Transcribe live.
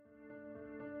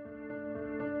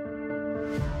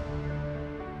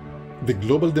the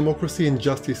Global Democracy and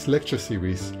Justice Lecture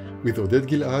Series with Oded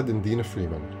Gilad and Dina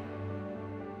Freeman.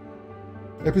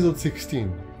 Episode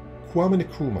 16, Kwame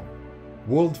Nkrumah,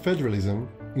 World Federalism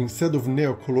instead of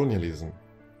Neo-Colonialism.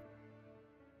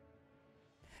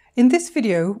 In this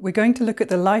video, we're going to look at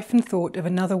the life and thought of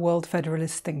another World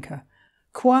Federalist thinker,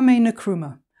 Kwame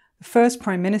Nkrumah, the first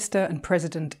Prime Minister and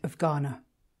President of Ghana.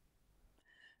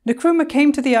 Nkrumah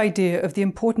came to the idea of the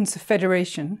importance of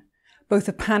federation, both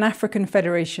a Pan-African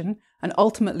federation and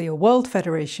ultimately a world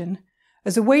federation,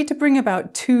 as a way to bring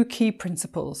about two key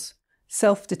principles: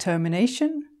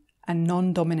 self-determination and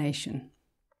non-domination.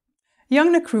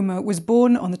 Young Nkrumah was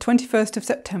born on the 21st of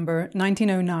September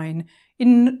 1909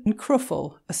 in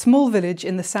Nkrumah, a small village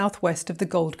in the southwest of the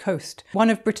Gold Coast, one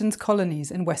of Britain's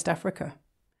colonies in West Africa.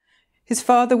 His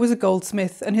father was a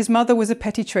goldsmith and his mother was a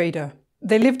petty trader.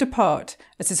 They lived apart,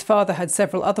 as his father had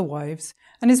several other wives,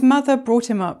 and his mother brought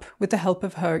him up with the help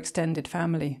of her extended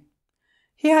family.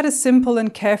 He had a simple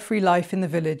and carefree life in the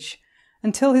village,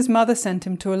 until his mother sent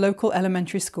him to a local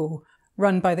elementary school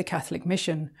run by the Catholic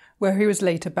mission, where he was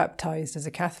later baptized as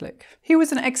a Catholic. He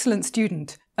was an excellent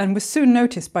student and was soon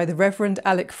noticed by the Reverend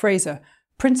Alec Fraser,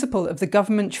 principal of the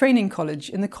government training college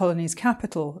in the colony's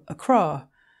capital, Accra,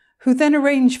 who then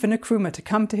arranged for Nkrumah to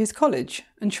come to his college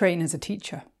and train as a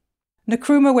teacher.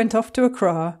 Nkrumah went off to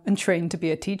Accra and trained to be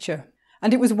a teacher,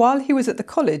 and it was while he was at the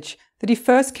college that he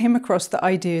first came across the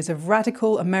ideas of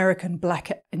radical American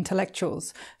black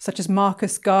intellectuals such as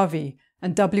Marcus Garvey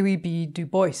and W.E.B. Du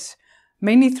Bois,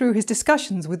 mainly through his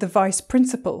discussions with the vice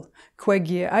principal,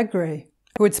 Kwame Agbeli,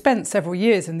 who had spent several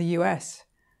years in the US.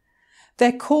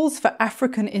 Their calls for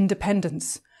African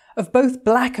independence, of both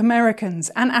black Americans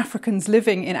and Africans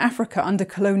living in Africa under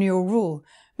colonial rule,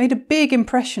 made a big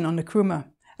impression on Nkrumah,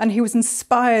 and he was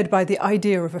inspired by the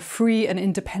idea of a free and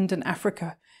independent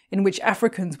Africa in which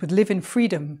Africans would live in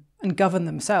freedom and govern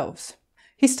themselves.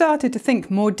 He started to think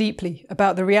more deeply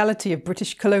about the reality of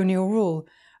British colonial rule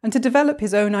and to develop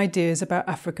his own ideas about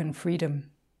African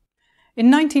freedom.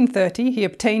 In 1930, he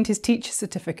obtained his teacher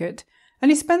certificate, and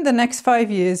he spent the next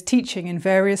 5 years teaching in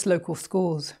various local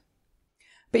schools.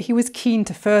 But he was keen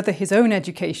to further his own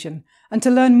education and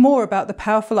to learn more about the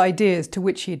powerful ideas to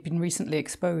which he had been recently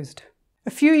exposed. A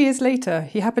few years later,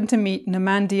 he happened to meet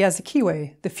Nnamdi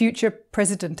Azikiwe, the future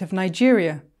president of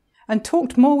Nigeria, and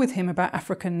talked more with him about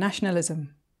African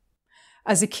nationalism.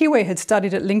 Azikiwe had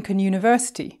studied at Lincoln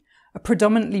University, a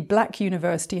predominantly black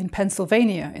university in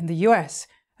Pennsylvania in the US,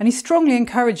 and he strongly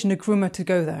encouraged Nkrumah to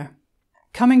go there.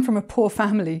 Coming from a poor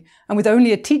family and with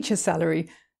only a teacher's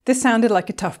salary, this sounded like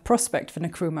a tough prospect for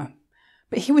Nkrumah.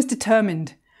 But he was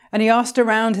determined, and he asked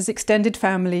around his extended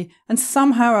family, and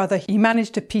somehow or other he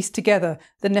managed to piece together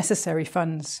the necessary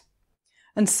funds.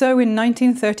 And so in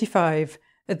 1935,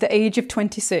 at the age of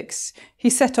 26, he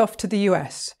set off to the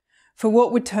US for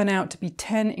what would turn out to be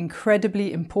 10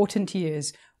 incredibly important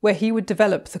years where he would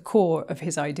develop the core of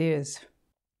his ideas.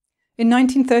 In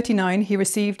 1939, he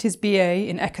received his BA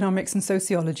in Economics and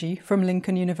Sociology from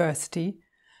Lincoln University,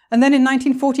 and then in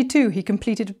 1942 he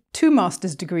completed 2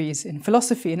 master's degrees in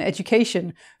philosophy and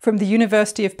education from the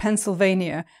University of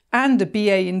Pennsylvania and a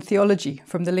BA in theology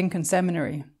from the Lincoln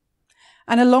Seminary.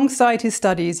 And alongside his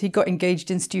studies, he got engaged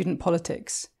in student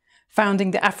politics,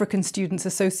 founding the African Students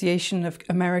Association of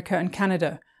America and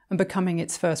Canada and becoming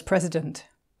its first president.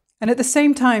 And at the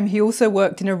same time, he also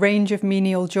worked in a range of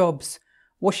menial jobs,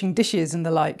 washing dishes and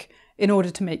the like, in order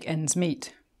to make ends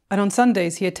meet. And on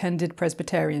Sundays, he attended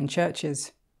Presbyterian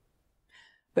churches.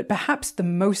 But perhaps the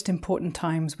most important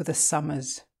times were the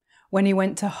summers, when he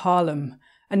went to Harlem,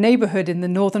 a neighborhood in the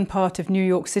northern part of New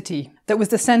York City that was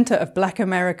the center of Black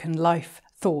American life,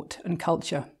 thought, and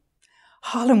culture.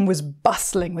 Harlem was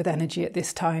bustling with energy at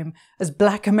this time, as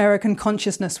Black American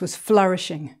consciousness was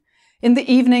flourishing. In the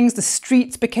evenings, the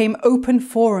streets became open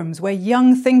forums where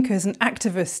young thinkers and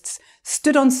activists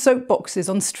stood on soapboxes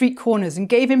on street corners and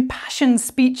gave impassioned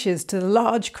speeches to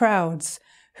large crowds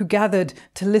who gathered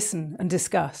to listen and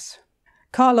discuss.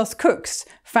 Carlos Cooks,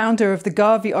 founder of the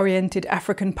Garvey-oriented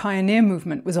African pioneer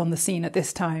movement, was on the scene at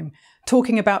this time,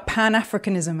 talking about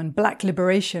Pan-Africanism and black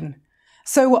liberation.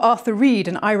 So were Arthur Reed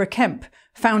and Ira Kemp,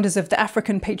 founders of the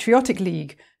African Patriotic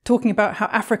League, talking about how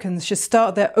Africans should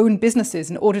start their own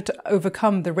businesses in order to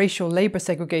overcome the racial labor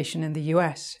segregation in the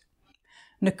US.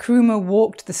 Nkrumah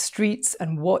walked the streets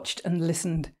and watched and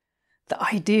listened. The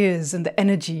ideas and the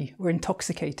energy were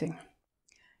intoxicating.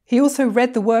 He also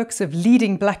read the works of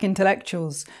leading black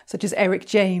intellectuals such as Eric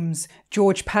James,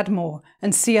 George Padmore,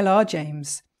 and C.L.R.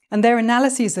 James, and their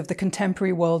analyses of the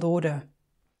contemporary world order.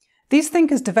 These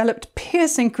thinkers developed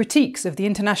piercing critiques of the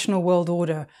international world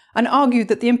order and argued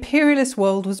that the imperialist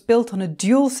world was built on a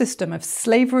dual system of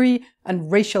slavery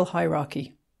and racial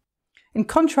hierarchy. In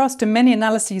contrast to many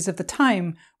analyses of the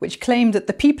time, which claimed that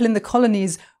the people in the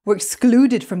colonies were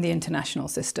excluded from the international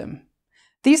system,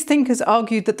 these thinkers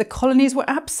argued that the colonies were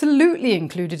absolutely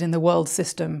included in the world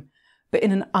system, but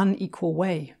in an unequal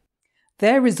way.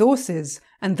 Their resources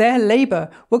and their labour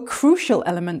were crucial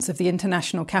elements of the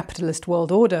international capitalist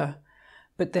world order,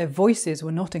 but their voices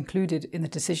were not included in the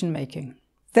decision-making.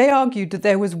 They argued that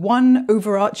there was one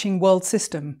overarching world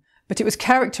system, but it was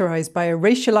characterised by a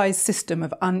racialised system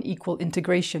of unequal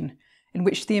integration, in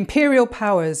which the imperial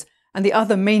powers and the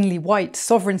other mainly white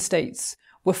sovereign states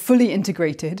were fully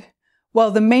integrated,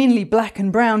 while the mainly black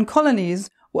and brown colonies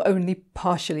were only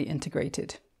partially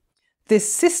integrated.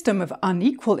 This system of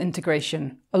unequal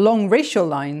integration along racial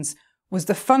lines was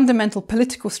the fundamental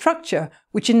political structure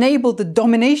which enabled the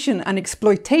domination and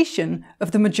exploitation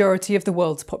of the majority of the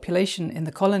world's population in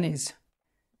the colonies.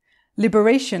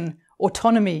 Liberation,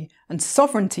 autonomy, and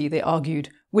sovereignty, they argued,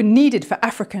 were needed for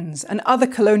Africans and other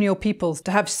colonial peoples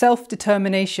to have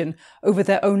self-determination over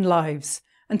their own lives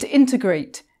and to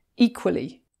integrate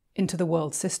equally into the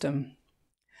world system.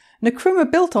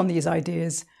 Nkrumah built on these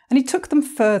ideas, and he took them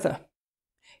further.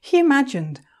 He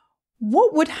imagined,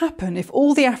 what would happen if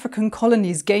all the African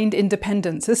colonies gained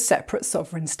independence as separate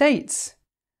sovereign states?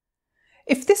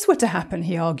 If this were to happen,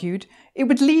 he argued, it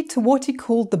would lead to what he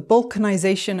called the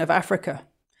balkanization of Africa,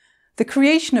 the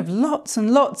creation of lots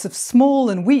and lots of small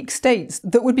and weak states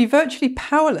that would be virtually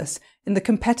powerless in the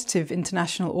competitive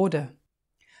international order.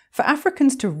 For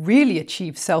Africans to really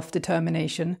achieve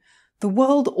self-determination, the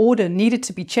world order needed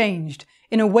to be changed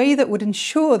in a way that would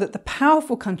ensure that the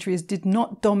powerful countries did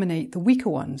not dominate the weaker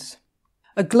ones.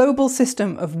 A global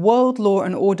system of world law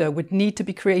and order would need to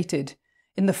be created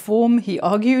in the form, he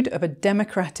argued, of a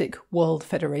democratic world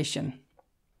federation.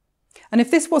 And if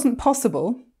this wasn't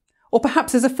possible, or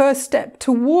perhaps as a first step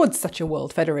towards such a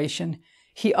world federation,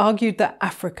 he argued that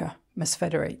Africa must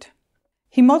federate.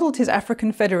 He modelled his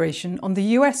African federation on the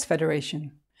US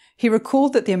Federation. He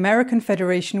recalled that the American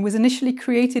Federation was initially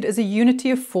created as a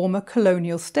unity of former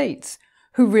colonial states,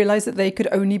 who realised that they could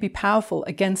only be powerful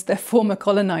against their former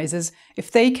colonisers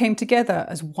if they came together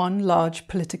as one large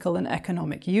political and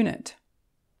economic unit.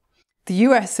 The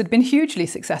US had been hugely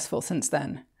successful since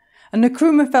then, and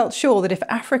Nkrumah felt sure that if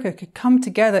Africa could come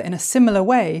together in a similar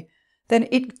way, then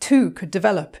it too could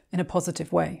develop in a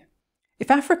positive way. If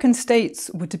African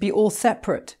states were to be all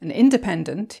separate and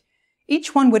independent,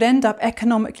 each one would end up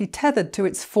economically tethered to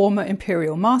its former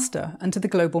imperial master and to the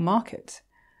global market.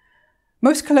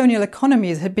 Most colonial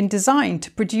economies had been designed to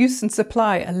produce and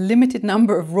supply a limited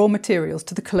number of raw materials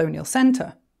to the colonial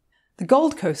centre. The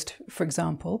Gold Coast, for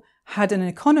example, had an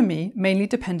economy mainly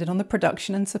dependent on the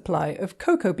production and supply of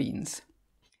cocoa beans.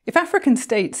 If African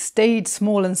states stayed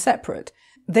small and separate,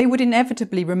 they would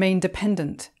inevitably remain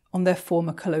dependent on their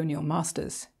former colonial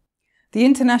masters. The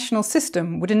international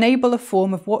system would enable a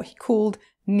form of what he called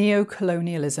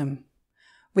Neo-Colonialism,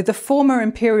 with the former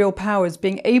imperial powers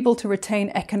being able to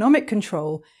retain economic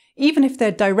control even if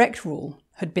their direct rule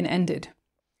had been ended.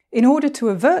 In order to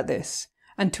avert this,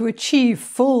 and to achieve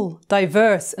full,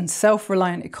 diverse and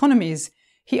self-reliant economies,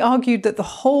 he argued that the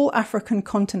whole African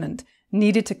continent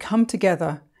needed to come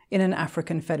together in an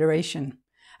African federation,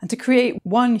 and to create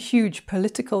one huge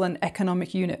political and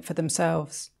economic unit for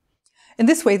themselves. In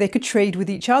this way, they could trade with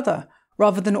each other,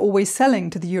 rather than always selling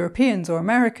to the Europeans or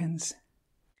Americans.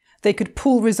 They could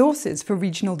pool resources for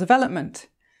regional development.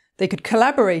 They could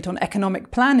collaborate on economic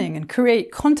planning and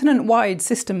create continent-wide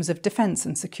systems of defence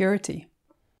and security.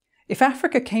 If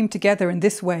Africa came together in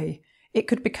this way, it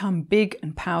could become big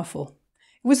and powerful.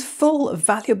 It was full of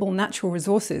valuable natural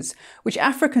resources, which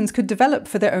Africans could develop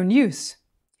for their own use.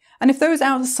 And if those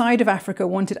outside of Africa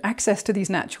wanted access to these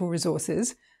natural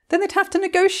resources, then they'd have to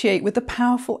negotiate with the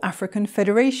powerful African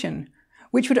Federation,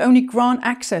 which would only grant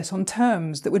access on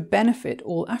terms that would benefit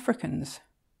all Africans.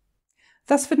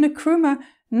 Thus, for Nkrumah,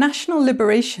 national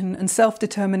liberation and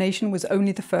self-determination was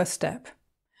only the first step.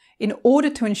 In order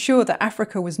to ensure that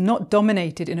Africa was not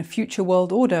dominated in a future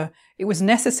world order, it was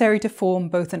necessary to form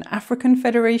both an African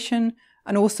Federation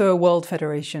and also a World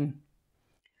Federation.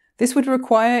 This would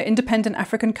require independent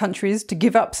African countries to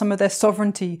give up some of their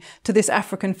sovereignty to this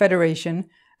African Federation,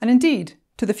 and indeed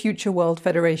to the future World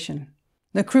Federation.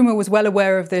 Nkrumah was well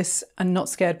aware of this and not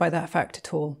scared by that fact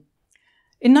at all.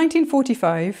 In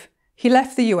 1945, he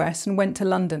left the US and went to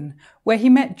London, where he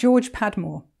met George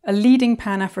Padmore, a leading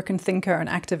Pan-African thinker and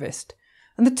activist,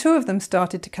 and the two of them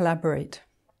started to collaborate.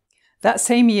 That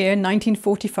same year,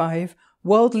 1945,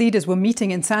 world leaders were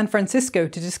meeting in San Francisco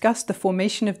to discuss the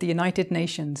formation of the United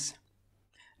Nations.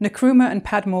 Nkrumah and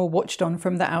Padmore watched on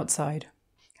from the outside.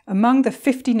 Among the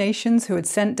 50 nations who had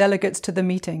sent delegates to the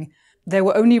meeting, there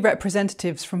were only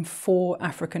representatives from 4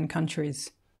 African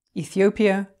countries: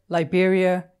 Ethiopia,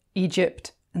 Liberia,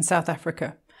 Egypt, and South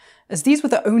Africa, as these were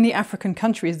the only African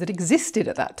countries that existed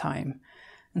at that time,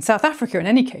 and South Africa, in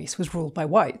any case, was ruled by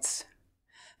whites.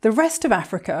 The rest of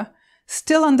Africa,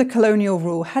 still under colonial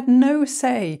rule, had no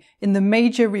say in the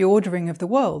major reordering of the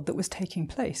world that was taking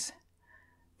place.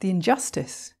 The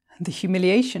injustice and the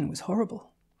humiliation was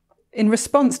horrible. In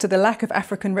response to the lack of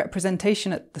African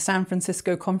representation at the San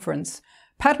Francisco conference,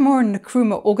 Padmore and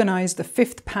Nkrumah organised the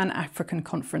 5th Pan-African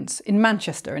Conference in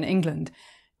Manchester in England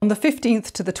on the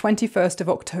 15th to the 21st of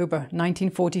October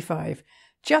 1945,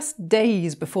 just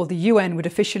days before the UN would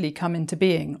officially come into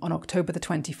being on October the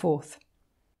 24th.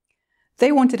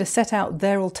 They wanted to set out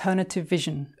their alternative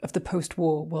vision of the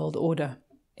post-war world order.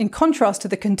 In contrast to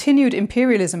the continued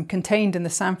imperialism contained in the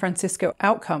San Francisco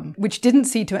outcome, which didn't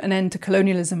see to an end to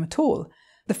colonialism at all,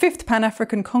 the 5th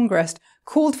Pan-African Congress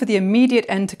called for the immediate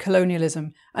end to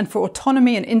colonialism and for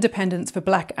autonomy and independence for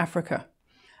Black Africa.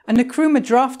 And Nkrumah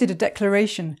drafted a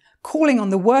declaration calling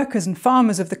on the workers and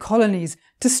farmers of the colonies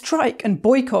to strike and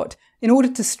boycott in order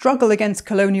to struggle against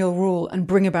colonial rule and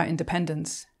bring about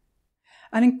independence.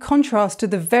 And in contrast to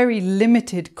the very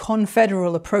limited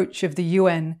confederal approach of the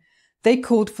UN, they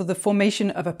called for the formation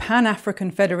of a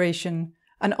Pan-African Federation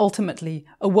and ultimately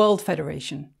a World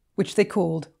Federation, which they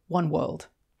called One World.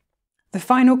 The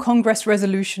final Congress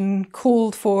resolution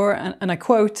called for, and I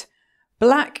quote,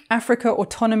 "Black Africa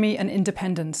autonomy and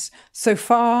independence, so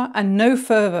far and no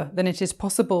further than it is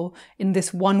possible in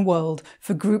this one world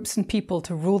for groups and people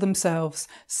to rule themselves,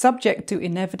 subject to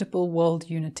inevitable world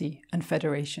unity and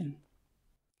federation."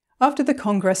 After the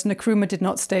Congress, Nkrumah did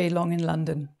not stay long in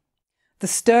London. The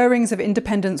stirrings of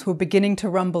independence were beginning to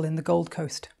rumble in the Gold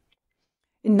Coast.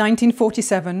 In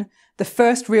 1947, the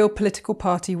first real political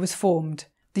party was formed,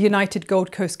 the United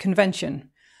Gold Coast Convention,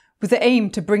 with the aim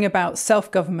to bring about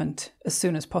self-government as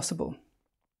soon as possible.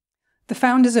 The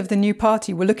founders of the new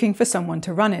party were looking for someone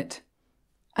to run it,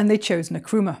 and they chose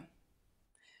Nkrumah.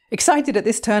 Excited at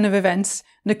this turn of events,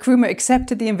 Nkrumah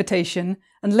accepted the invitation,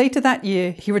 and later that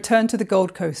year he returned to the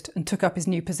Gold Coast and took up his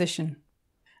new position.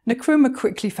 Nkrumah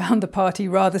quickly found the party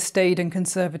rather staid and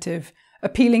conservative,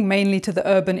 appealing mainly to the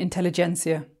urban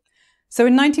intelligentsia. So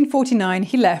in 1949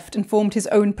 he left and formed his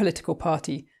own political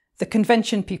party, the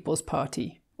Convention People's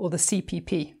Party, or the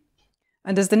CPP.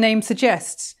 And as the name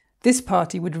suggests, this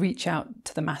party would reach out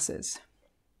to the masses.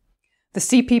 The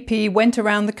CPP went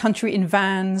around the country in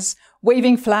vans,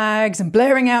 waving flags and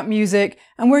blaring out music,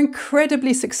 and were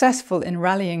incredibly successful in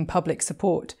rallying public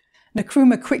support.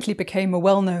 Nkrumah quickly became a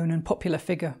well-known and popular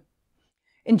figure.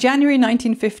 In January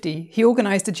 1950, he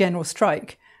organised a general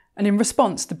strike, and in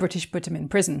response, the British put him in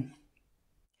prison.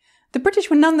 The British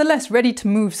were nonetheless ready to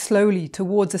move slowly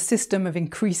towards a system of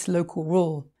increased local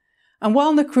rule. And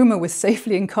while Nkrumah was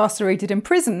safely incarcerated in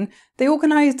prison, they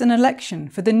organised an election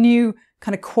for the new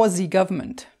kind of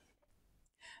quasi-government.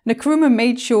 Nkrumah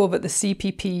made sure that the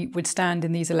CPP would stand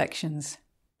in these elections.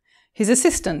 His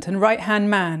assistant and right-hand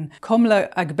man,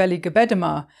 Komla Agbeli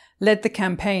Gbedemah, led the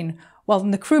campaign, while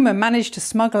Nkrumah managed to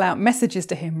smuggle out messages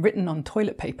to him written on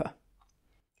toilet paper.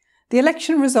 The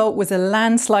election result was a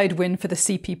landslide win for the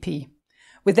CPP,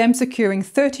 with them securing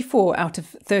 34 out of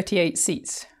 38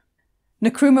 seats.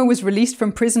 Nkrumah was released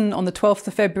from prison on the 12th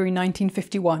of February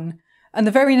 1951, and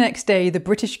the very next day the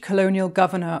British colonial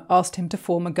governor asked him to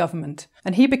form a government,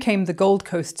 and he became the Gold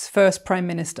Coast's first Prime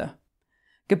Minister.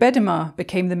 Gbedemah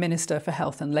became the Minister for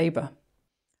Health and Labour.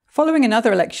 Following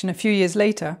another election a few years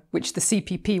later, which the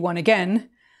CPP won again,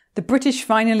 the British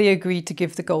finally agreed to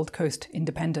give the Gold Coast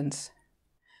independence.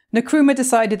 Nkrumah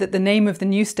decided that the name of the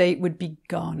new state would be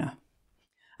Ghana.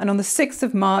 And on the 6th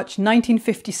of March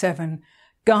 1957,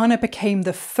 Ghana became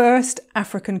the first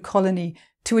African colony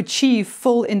to achieve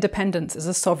full independence as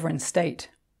a sovereign state.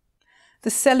 The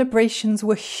celebrations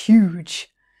were huge.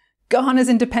 Ghana's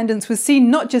independence was seen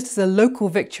not just as a local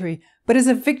victory, but as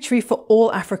a victory for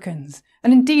all Africans,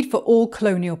 and indeed for all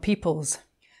colonial peoples.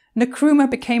 Nkrumah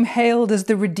became hailed as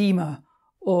the Redeemer,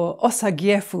 or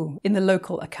Osagiefu in the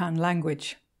local Akan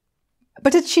language.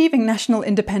 But achieving national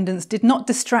independence did not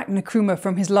distract Nkrumah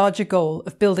from his larger goal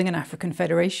of building an African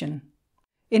federation.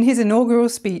 In his inaugural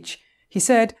speech, he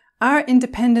said, "Our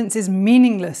independence is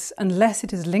meaningless unless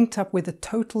it is linked up with the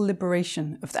total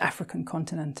liberation of the African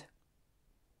continent."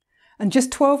 And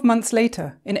just 12 months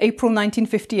later, in April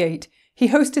 1958, he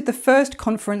hosted the first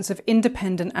conference of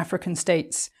independent African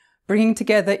states, bringing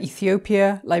together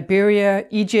Ethiopia, Liberia,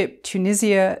 Egypt,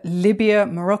 Tunisia, Libya,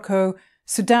 Morocco,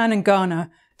 Sudan and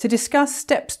Ghana to discuss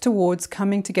steps towards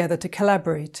coming together to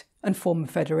collaborate and form a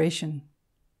federation.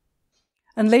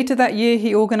 And later that year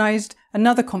he organised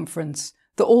another conference,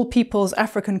 the All Peoples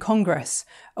African Congress,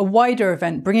 a wider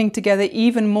event bringing together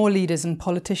even more leaders and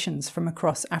politicians from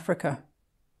across Africa.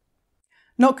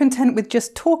 Not content with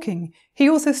just talking, he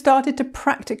also started to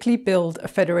practically build a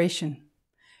federation.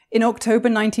 In October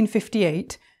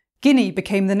 1958, Guinea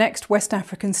became the next West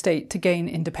African state to gain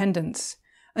independence.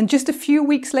 And just a few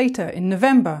weeks later, in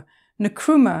November,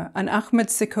 Nkrumah and Ahmed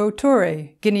Sékou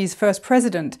Touré, Guinea's first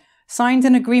president, signed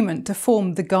an agreement to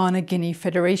form the Ghana-Guinea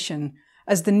Federation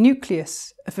as the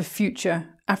nucleus of a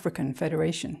future African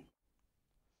federation.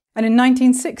 And in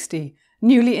 1960,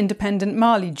 newly independent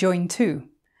Mali joined too,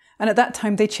 and at that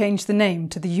time they changed the name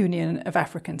to the Union of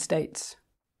African States.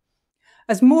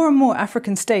 As more and more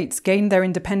African states gained their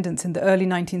independence in the early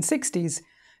 1960s,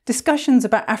 discussions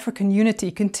about African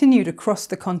unity continued across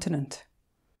the continent.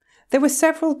 There were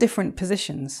several different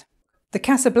positions. The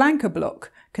Casablanca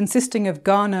bloc, consisting of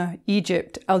Ghana,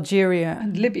 Egypt, Algeria,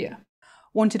 and Libya,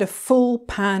 wanted a full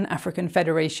Pan-African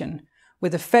federation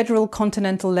with a federal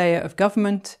continental layer of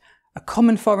government, a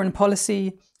common foreign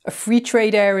policy, a free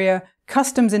trade area,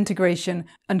 customs integration,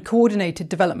 and coordinated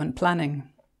development planning.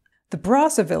 The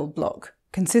Brazzaville bloc,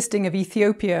 consisting of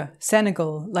Ethiopia,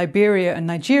 Senegal, Liberia, and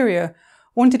Nigeria,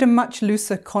 wanted a much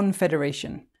looser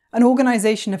confederation, an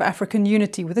organisation of African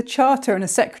unity with a charter and a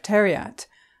secretariat,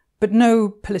 but no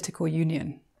political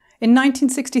union. In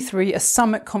 1963, a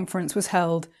summit conference was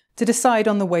held to decide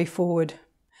on the way forward.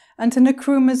 And to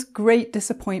Nkrumah's great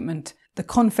disappointment, the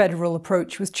confederal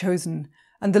approach was chosen,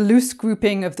 and the loose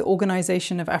grouping of the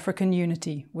Organisation of African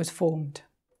Unity was formed.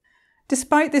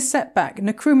 Despite this setback,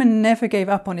 Nkrumah never gave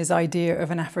up on his idea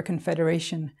of an African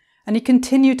federation, and he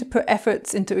continued to put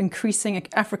efforts into increasing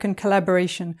African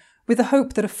collaboration with the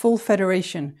hope that a full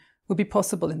federation would be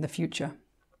possible in the future.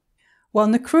 While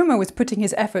Nkrumah was putting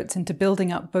his efforts into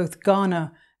building up both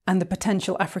Ghana and the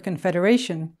potential African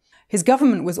Federation, his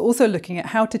government was also looking at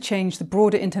how to change the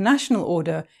broader international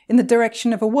order in the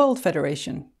direction of a world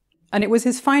federation. And it was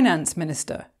his finance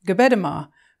minister, Gbedemah,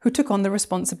 who took on the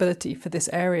responsibility for this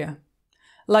area.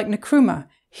 Like Nkrumah,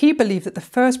 he believed that the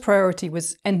first priority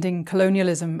was ending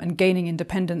colonialism and gaining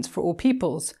independence for all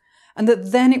peoples, and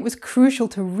that then it was crucial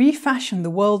to refashion the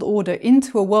world order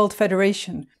into a world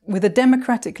federation with a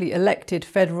democratically elected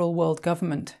federal world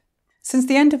government. Since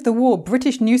the end of the war,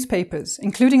 British newspapers,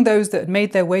 including those that had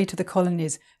made their way to the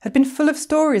colonies, had been full of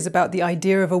stories about the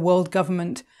idea of a world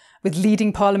government, with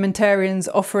leading parliamentarians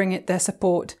offering it their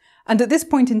support, and at this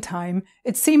point in time,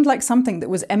 it seemed like something that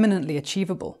was eminently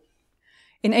achievable.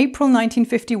 In April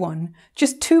 1951,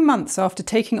 just 2 months after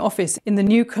taking office in the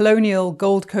new colonial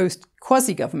Gold Coast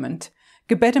quasi-government,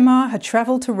 Gbedemah had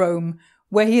travelled to Rome,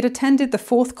 where he had attended the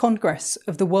 4th Congress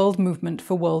of the World Movement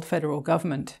for World Federal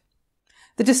Government.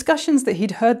 The discussions that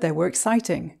he'd heard there were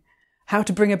exciting. How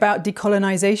to bring about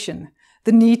decolonisation,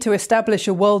 the need to establish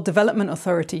a World Development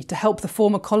Authority to help the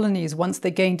former colonies once they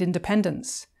gained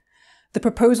independence, the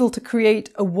proposal to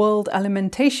create a World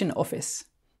Alimentation Office.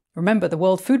 Remember, the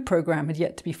World Food Programme had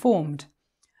yet to be formed,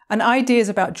 and ideas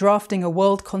about drafting a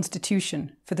world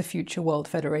constitution for the future World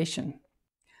Federation.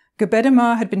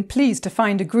 Gbedemah had been pleased to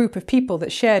find a group of people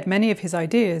that shared many of his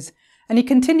ideas, and he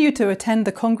continued to attend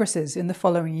the congresses in the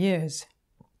following years.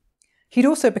 He'd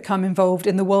also become involved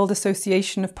in the World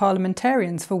Association of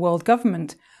Parliamentarians for World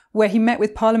Government, where he met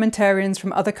with parliamentarians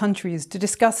from other countries to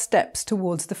discuss steps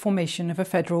towards the formation of a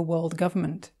federal world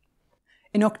government.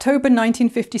 In October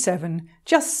 1957,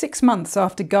 just 6 months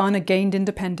after Ghana gained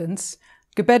independence,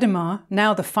 Gbedemah,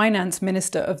 now the finance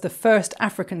minister of the first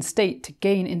African state to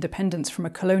gain independence from a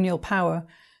colonial power,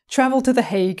 travelled to The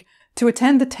Hague to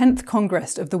attend the 10th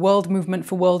Congress of the World Movement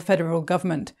for World Federal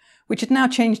Government, which had now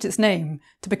changed its name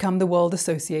to become the World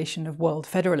Association of World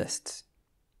Federalists.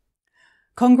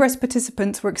 Congress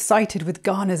participants were excited with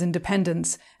Ghana's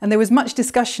independence, and there was much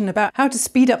discussion about how to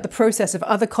speed up the process of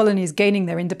other colonies gaining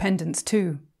their independence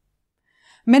too.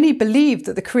 Many believed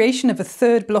that the creation of a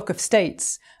third bloc of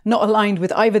states, not aligned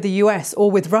with either the US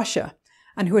or with Russia,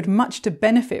 and who had much to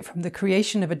benefit from the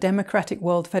creation of a democratic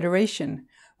world federation,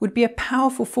 would be a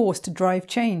powerful force to drive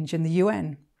change in the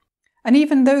UN. And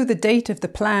even though the date of the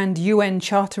planned UN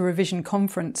Charter Revision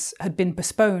Conference had been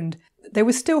postponed, there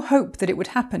was still hope that it would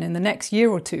happen in the next year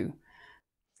or two.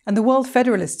 And the World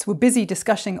Federalists were busy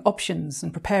discussing options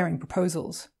and preparing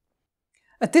proposals.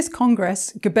 At this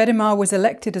Congress, Gbedemah was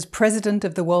elected as president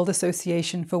of the World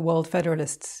Association for World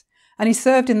Federalists, and he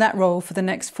served in that role for the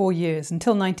next 4 years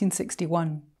until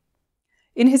 1961.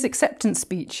 In his acceptance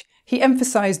speech, he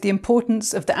emphasized the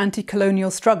importance of the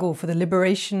anti-colonial struggle for the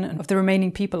liberation of the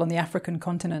remaining people on the African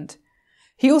continent.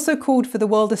 He also called for the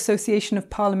World Association of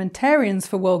Parliamentarians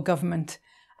for World Government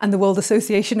and the World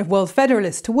Association of World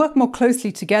Federalists to work more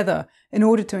closely together in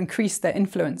order to increase their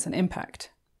influence and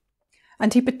impact.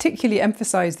 And he particularly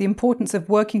emphasized the importance of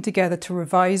working together to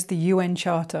revise the UN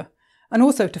Charter and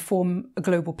also to form a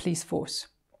global police force.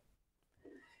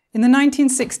 In the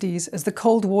 1960s, as the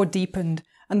Cold War deepened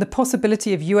and the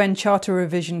possibility of UN Charter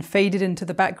revision faded into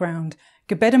the background,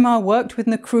 Gbedemah worked with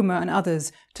Nkrumah and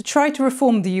others to try to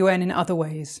reform the UN in other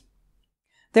ways.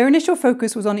 Their initial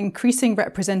focus was on increasing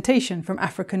representation from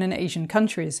African and Asian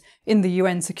countries in the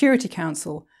UN Security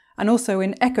Council and also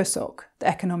in ECOSOC, the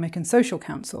Economic and Social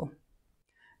Council.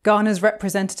 Ghana's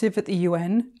representative at the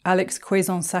UN, Alex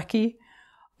Kwezon-Saki,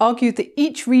 argued that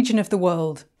each region of the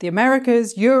world, the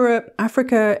Americas, Europe,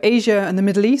 Africa, Asia, and the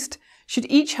Middle East, should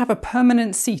each have a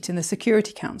permanent seat in the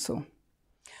Security Council.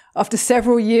 After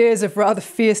several years of rather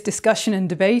fierce discussion and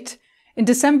debate, in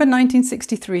December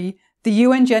 1963, the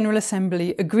UN General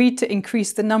Assembly agreed to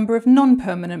increase the number of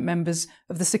non-permanent members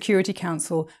of the Security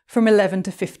Council from 11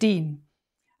 to 15,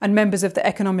 and members of the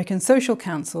Economic and Social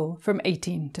Council from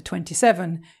 18 to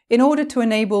 27, in order to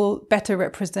enable better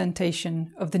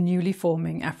representation of the newly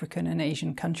forming African and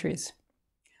Asian countries.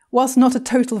 Whilst not a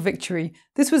total victory,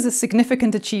 this was a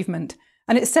significant achievement,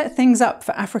 and it set things up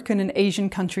for African and Asian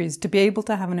countries to be able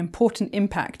to have an important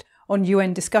impact on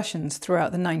UN discussions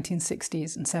throughout the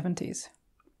 1960s and 70s.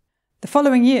 The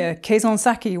following year,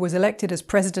 Kwezon-Saki was elected as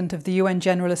President of the UN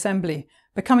General Assembly,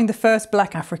 becoming the first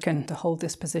Black African to hold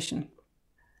this position.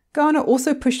 Ghana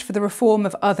also pushed for the reform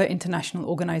of other international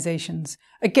organisations,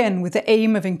 again with the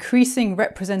aim of increasing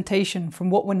representation from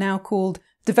what were now called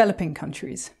developing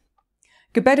countries.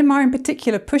 Gbedemah in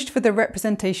particular pushed for the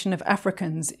representation of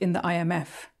Africans in the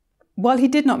IMF. While he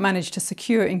did not manage to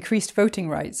secure increased voting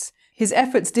rights, his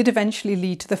efforts did eventually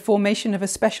lead to the formation of a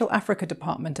special Africa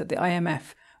department at the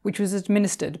IMF, which was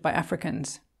administered by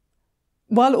Africans.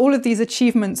 While all of these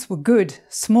achievements were good,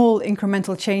 small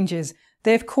incremental changes,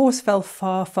 they of course fell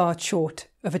far, far short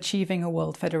of achieving a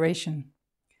world federation.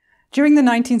 During the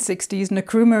 1960s,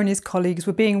 Nkrumah and his colleagues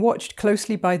were being watched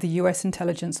closely by the US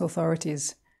intelligence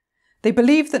authorities. They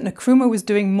believed that Nkrumah was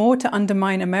doing more to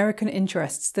undermine American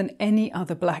interests than any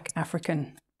other Black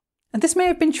African. And this may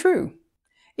have been true.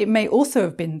 It may also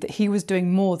have been that he was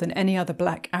doing more than any other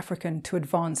Black African to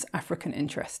advance African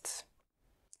interests.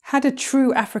 Had a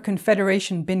true African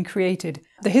federation been created,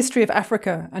 the history of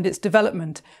Africa and its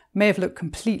development may have looked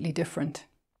completely different.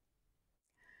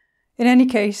 In any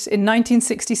case, in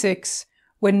 1966,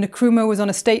 when Nkrumah was on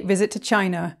a state visit to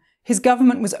China, his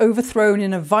government was overthrown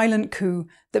in a violent coup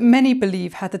that many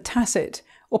believe had the tacit,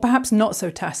 or perhaps not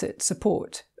so tacit,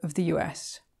 support of the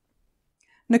US.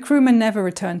 Nkrumah never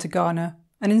returned to Ghana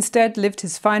and instead lived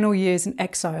his final years in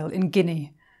exile in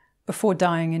Guinea before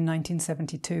dying in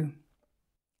 1972.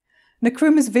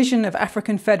 Nkrumah's vision of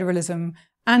African federalism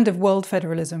and of world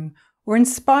federalism were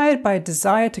inspired by a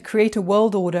desire to create a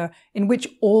world order in which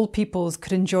all peoples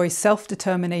could enjoy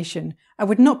self-determination and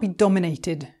would not be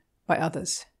dominated by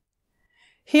others.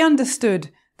 He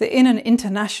understood that in an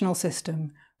international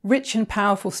system, rich and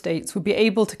powerful states would be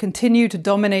able to continue to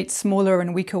dominate smaller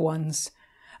and weaker ones,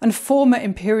 and former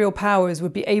imperial powers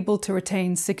would be able to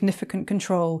retain significant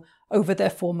control over their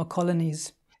former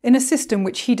colonies, in a system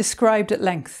which he described at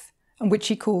length and which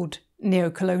he called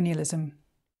Neo-Colonialism.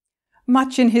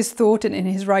 Much in his thought and in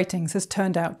his writings has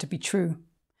turned out to be true,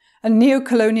 and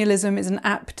Neo-Colonialism is an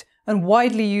apt and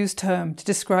widely used term to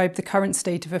describe the current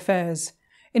state of affairs,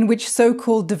 in which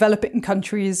so-called developing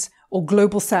countries, or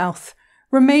Global South,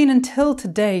 remain until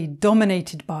today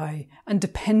dominated by and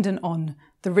dependent on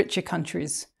the richer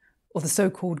countries, or the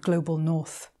so-called Global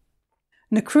North.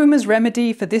 Nkrumah's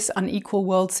remedy for this unequal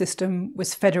world system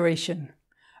was federation,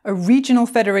 a regional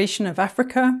federation of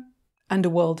Africa and a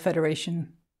world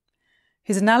federation.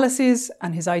 His analyses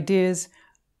and his ideas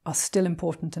are still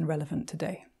important and relevant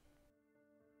today.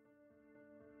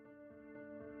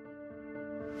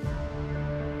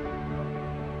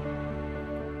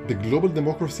 The Global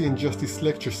Democracy and Justice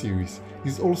lecture series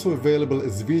is also available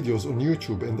as videos on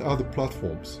YouTube and other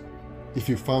platforms. If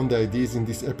you found the ideas in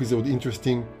this episode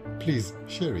interesting, please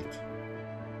share it.